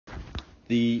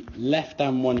the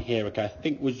left-hand one here, okay, I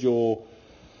think was your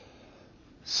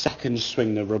second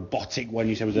swing, the robotic one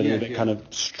you said was a little bit kind of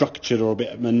structured or a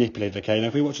bit manipulated, okay? Now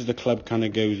if we watch as the club kind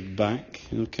of goes back,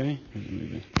 okay,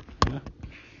 come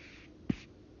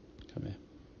here,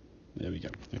 there we go,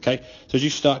 okay? So as you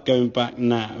start going back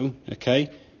now, okay,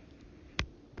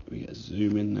 we get a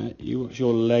zoom in there, you watch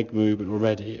your leg movement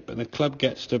already, but the club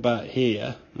gets to about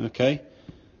here, okay?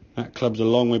 That club's a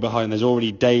long way behind. There's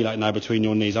already daylight now between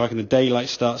your knees. I reckon the daylight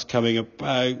starts coming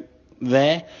about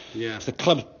there. Yeah. So the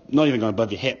club's not even going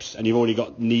above your hips, and you've already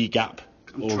got knee gap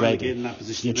already. Trying to get in that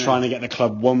position. You're trying to get the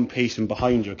club one piece and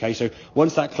behind you, okay? So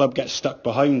once that club gets stuck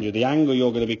behind you, the angle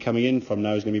you're going to be coming in from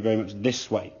now is going to be very much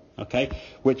this way, okay?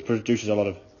 Which produces a lot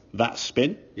of that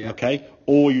spin, okay?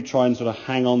 Or you try and sort of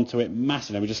hang on to it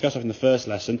massively. Now, we discussed that in the first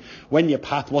lesson. When your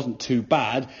path wasn't too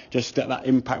bad, just get that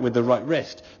impact with the right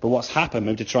wrist. But what's happened,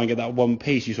 maybe to try and get that one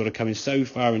piece, you sort of come in so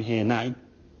far in here now,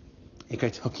 it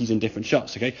creates hookies in different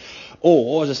shots, okay?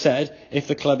 Or, as I said, if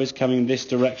the club is coming this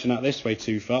direction out this way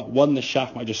too far, one, the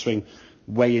shaft might just swing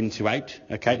way into out,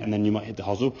 okay? And then you might hit the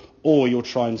hosel. Or you'll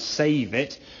try and save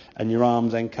it, and your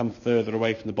arms then come further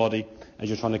away from the body as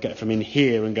you're trying to get from in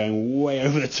here and going way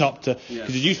over the top to... Because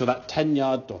as you saw, that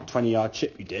 10-yard or 20-yard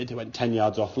chip you did, it went 10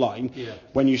 yards offline. Yeah.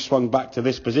 When you swung back to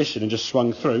this position and just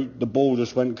swung through, the ball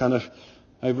just went kind of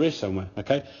over here somewhere,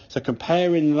 okay? So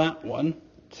comparing that one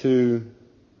to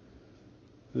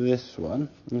this one,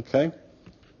 okay?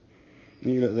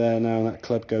 You look there now and that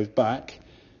club goes back.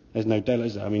 There's no daylight,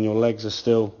 is there? I mean, your legs are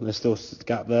still... There's still a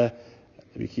gap there.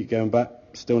 If you keep going back,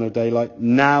 still no daylight.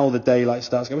 Now the daylight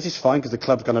starts going, which is fine because the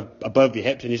club's kind of above your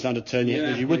hips and you're starting to turn your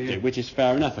hips as you would do, which is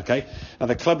fair enough, okay? Now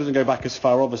the club doesn't go back as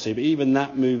far, obviously, but even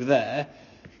that move there,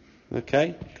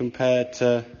 okay, compared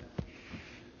to...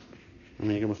 I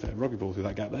mean, you're going to fit a rugby ball through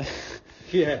that gap there.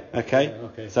 Yeah. Okay? Yeah,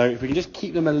 okay. So if we can just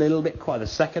keep them a little bit quiet, the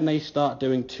second they start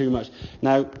doing too much...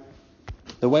 Now,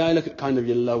 the way I look at kind of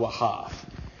your lower half,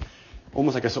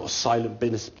 almost like a sort of silent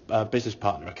business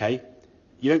partner, okay?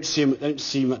 You don't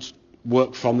see much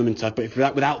work from them inside, but if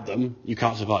without them, you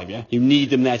can't survive, yeah? You need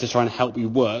them there to try and help you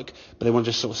work, but they want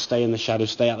to just sort of stay in the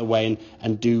shadows, stay out of the way,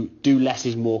 and do less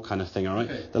is more kind of thing, all right?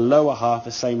 Okay. The lower half,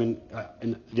 the same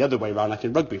in the other way around, like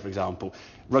in rugby, for example.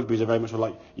 Rugby's are very much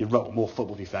like, you run more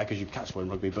football, to be fair, because you catch more in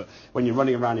rugby, but when you're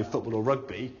running around in football or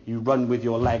rugby, you run with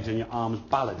your legs and your arms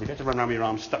balanced. If you have to run around with your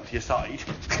arms stuck to your side,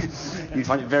 you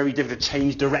find it very difficult to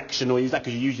change direction or use that,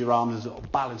 because you use your arms as sort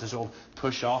of balance to sort of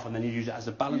push off, and then you use it as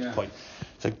a balance point.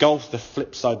 So golf's the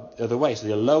flip side of the way. So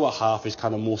the lower half is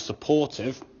kind of more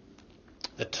supportive.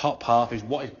 The top half is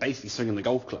what is basically swinging the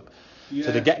golf club. Yeah,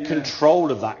 so to get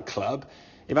control of that club,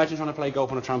 imagine trying to play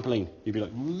golf on a trampoline. You'd be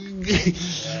like, even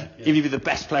if you're the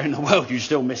best player in the world, you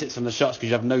still miss it from the shots because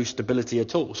you have no stability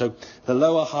at all. So the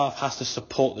lower half has to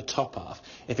support the top half.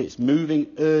 If it's moving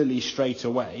early straight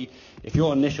away, if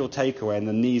your initial takeaway and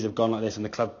the knees have gone like this and the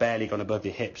club barely gone above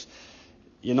your hips,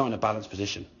 you're not in a balanced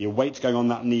position. Your weight's going on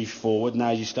that knee forward. Now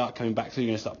as you start coming back through, you're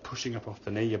going to start pushing up off the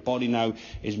knee. Your body now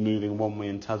is moving one way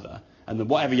and t'other. And then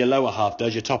whatever your lower half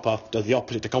does, your top half does the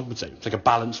opposite to compensate. It's like a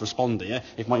balanced responder, yeah?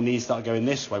 If my knees start going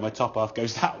this way, my top half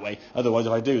goes that way. Otherwise,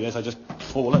 if I do this, I just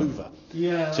fall over.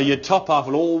 Yeah. So your top half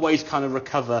will always kind of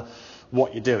recover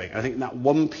what you're doing. I think that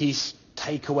one-piece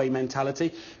takeaway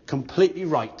mentality, completely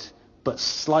right, but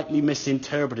slightly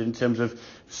misinterpreted in terms of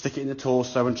stick it in the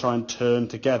torso and try and turn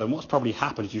together. And what's probably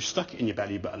happened is you've stuck it in your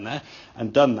belly button there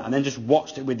and done that, and then just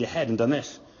watched it with your head and done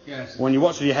this. Yes. When you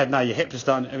watch with your head now, your hips are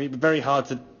starting, I mean, it's very hard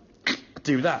to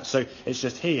do that. So it's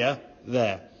just here,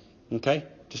 there, okay?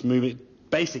 Just move it.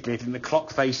 Basically, if in the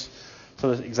clock face,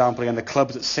 for example, again, the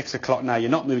club's at 6 o'clock now, you're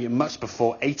not moving it much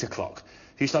before 8 o'clock.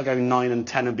 If you start going 9 and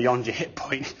 10 and beyond your hit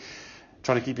point,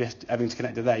 trying to keep everything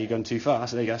connected there, you're going too far.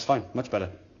 So there you go, that's fine, much better.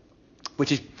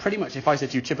 Which is pretty much, if I said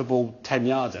to you, chip a ball 10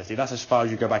 yards, actually, that's as far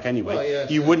as you go back anyway. Well, yeah,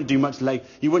 you wouldn't do much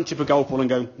you wouldn't chip a golf ball and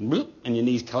go, bloop, and your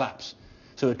knees collapse.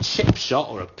 So a chip shot,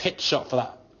 or a pitch shot for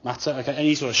that matter, okay,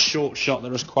 any sort of short shot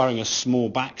that requiring a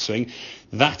small backswing,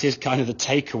 that is kind of the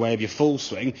takeaway of your full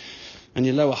swing. And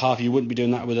your lower half, you wouldn't be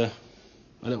doing that with a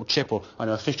little chip or, I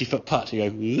know, a 50-foot putt. You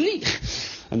go,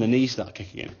 and the knees start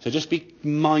kicking in. So just be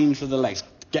mindful of the legs.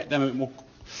 Get them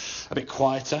a bit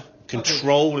quieter,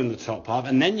 controlling the top half,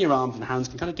 and then your arms and hands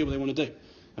can kind of do what they want to do.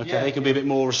 Okay, they can be a bit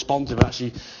more responsive,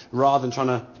 actually, rather than trying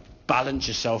to balance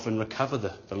yourself and recover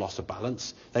the loss of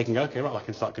balance. They can go, okay, right, I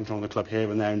can start controlling the club here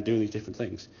and there and doing these different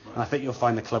things. Right. And I think you'll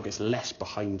find the club gets less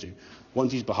behind you.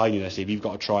 Once he's behind you there, Steve, you've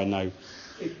got to try and now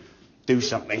do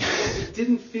something. It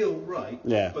didn't feel right,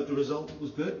 but the result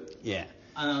was good. Yeah.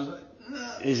 And I was like,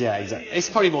 yeah, exactly. It's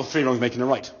probably more 3 wrongs making a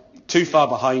right. Too far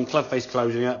behind, club face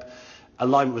closing up,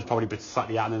 alignment was probably a bit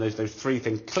slightly out, and then those three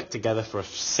things clicked together for a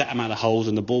set amount of holes,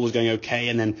 and the ball was going okay,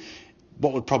 and then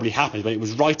what would probably happen is when it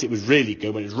was right, it was really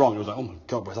good. When it was wrong, it was like, oh my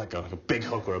God, where's that going? Like a big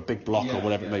hook or a big block or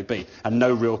whatever it may be, and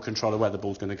no real control of where the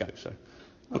ball's going to go. So,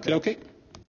 okay.